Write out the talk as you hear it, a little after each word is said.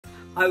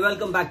Hi,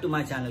 welcome back to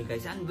my channel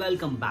guys, and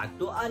welcome back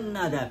to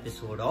another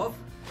episode of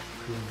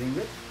Cruising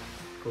with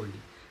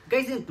Goldie.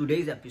 Guys, in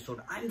today's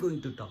episode I'm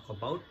going to talk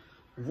about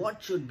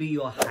what should be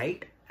your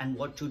height and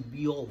what should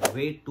be your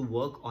weight to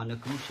work on a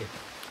cruise ship.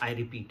 I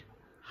repeat,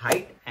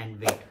 height and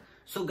weight.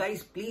 So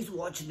guys, please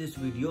watch this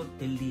video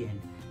till the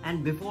end.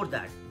 And before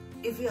that,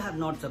 if you have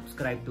not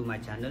subscribed to my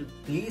channel,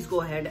 please go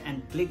ahead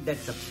and click that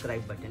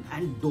subscribe button,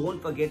 and don't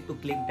forget to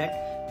click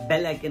that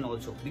bell icon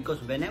also,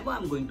 because whenever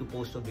I'm going to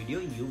post a video,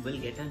 you will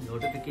get a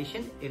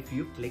notification if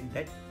you click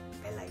that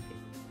bell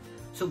icon.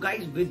 So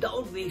guys,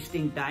 without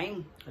wasting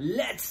time,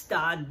 let's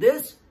start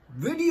this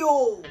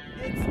video.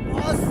 It's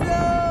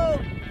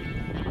awesome!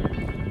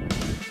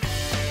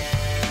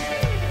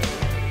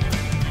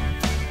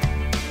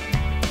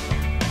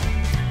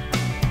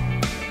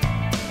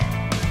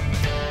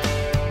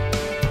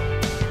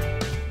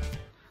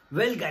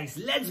 Well guys,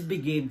 let's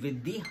begin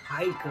with the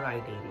height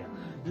criteria.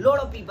 Lot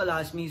of people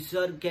ask me,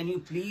 sir, can you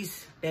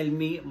please tell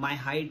me, my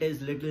height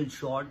is little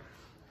short,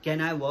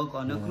 can I work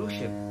on a cruise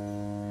ship?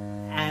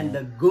 And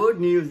the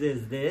good news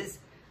is this,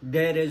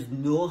 there is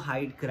no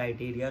height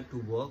criteria to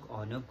work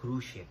on a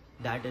cruise ship.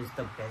 That is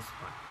the best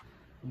part.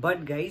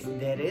 But guys,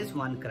 there is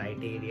one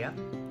criteria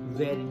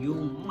where you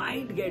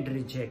might get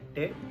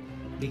rejected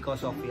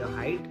because of your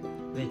height,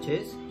 which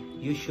is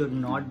you should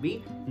not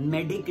be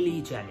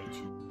medically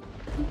challenged.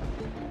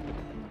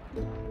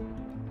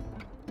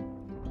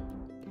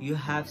 You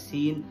have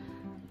seen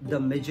the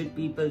midget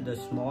people, the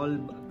small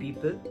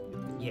people.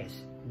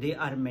 Yes, they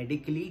are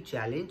medically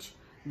challenged.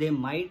 They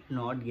might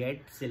not get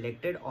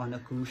selected on a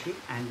cruise ship,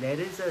 and there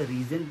is a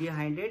reason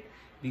behind it,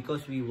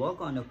 because we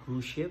work on a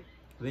cruise ship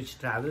which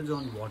travels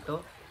on water.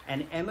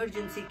 An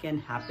emergency can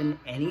happen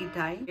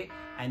anytime,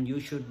 and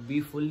you should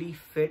be fully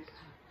fit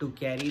to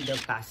carry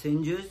the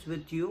passengers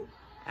with you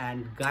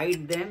and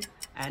guide them.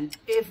 And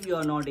if you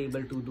are not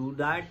able to do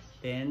that,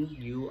 then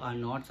you are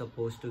not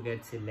supposed to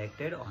get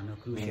selected on a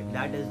cruise ship.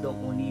 That is the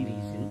only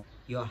reason.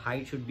 Your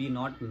height should be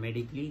not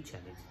medically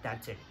challenged.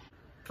 That's it.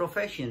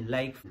 Profession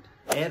like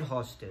air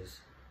hostess,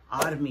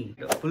 army,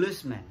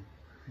 policeman,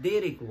 they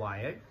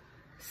require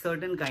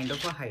certain kind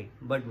of a height.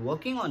 But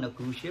working on a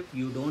cruise ship,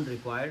 you don't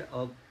require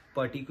a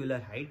particular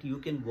height. You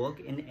can work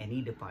in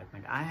any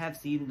department. I have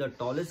seen the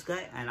tallest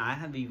guy, and I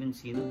have even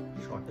seen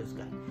the shortest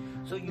guy.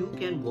 So you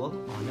can work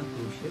on a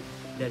cruise ship.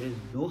 There is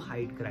no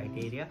height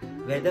criteria,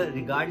 whether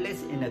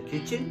regardless in a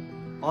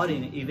kitchen or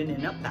even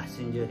in a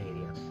passenger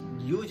area.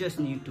 You just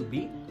need to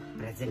be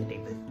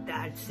presentable.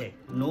 That's it.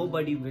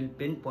 Nobody will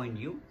pinpoint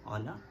you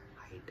on a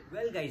height.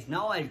 Well guys,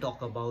 now I'll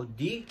talk about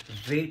the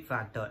weight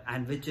factor,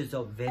 and which is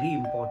a very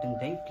important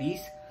thing. Please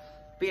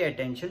pay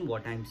attention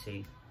what I'm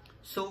saying.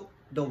 So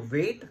the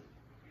weight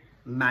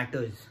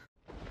matters.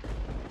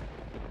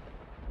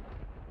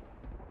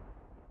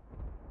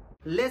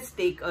 Let's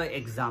take an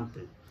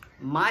example.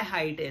 My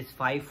height is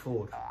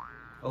 5'4",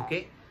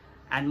 okay,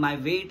 and my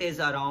weight is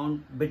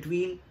around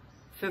between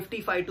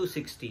 55 to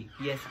 60.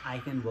 Yes, I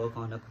can work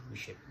on a cruise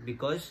ship,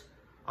 because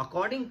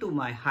according to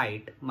my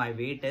height, my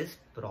weight is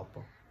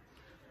proper.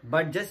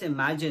 But just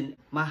imagine,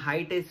 my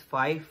height is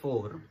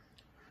 5'4",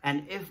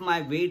 and if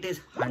my weight is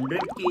 100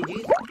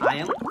 kgs, I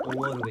am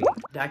overweight.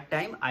 That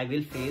time I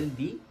will fail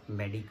the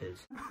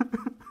medicals.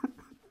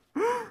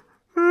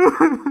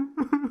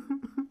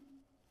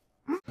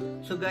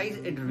 So guys,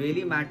 it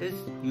really matters.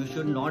 You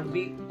should not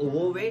be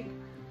overweight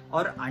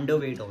or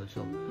underweight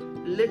also.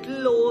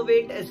 Little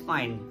overweight is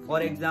fine.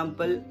 For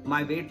example,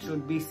 my weight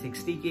should be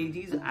 60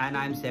 kgs and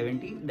I'm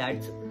 70.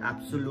 That's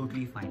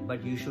absolutely fine.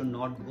 But you should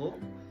not go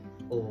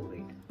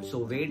overweight. So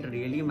weight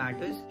really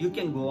matters. You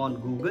can go on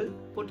Google,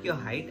 put your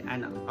height,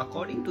 and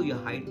according to your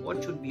height,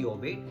 what should be your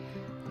weight.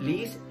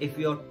 Please, if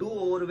you're too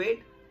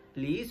overweight,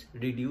 please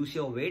reduce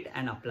your weight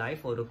and apply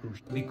for a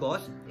cruise.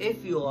 Because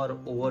if you are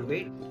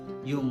overweight,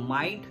 you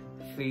might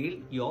fail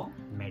your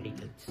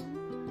medicals.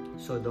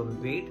 So the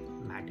weight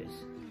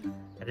matters.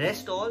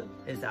 Rest all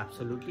is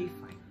absolutely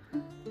fine.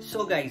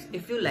 So guys,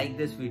 if you like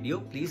this video,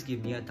 please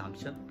give me a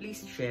thumbs up.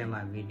 Please share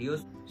my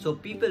videos so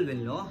people will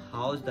know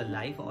how's the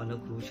life on a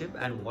cruise ship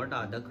and what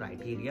are the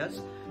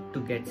criterias to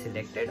get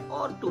selected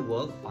or to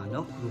work on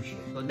a cruise ship.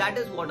 So that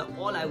is what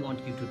all I want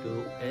you to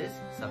do is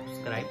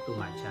subscribe to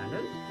my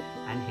channel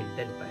and hit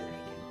that bell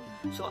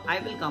icon. So I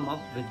will come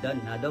up with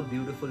another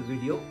beautiful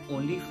video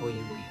only for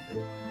you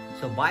people.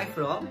 So bye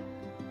from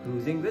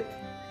Cruising with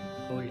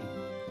Goldie.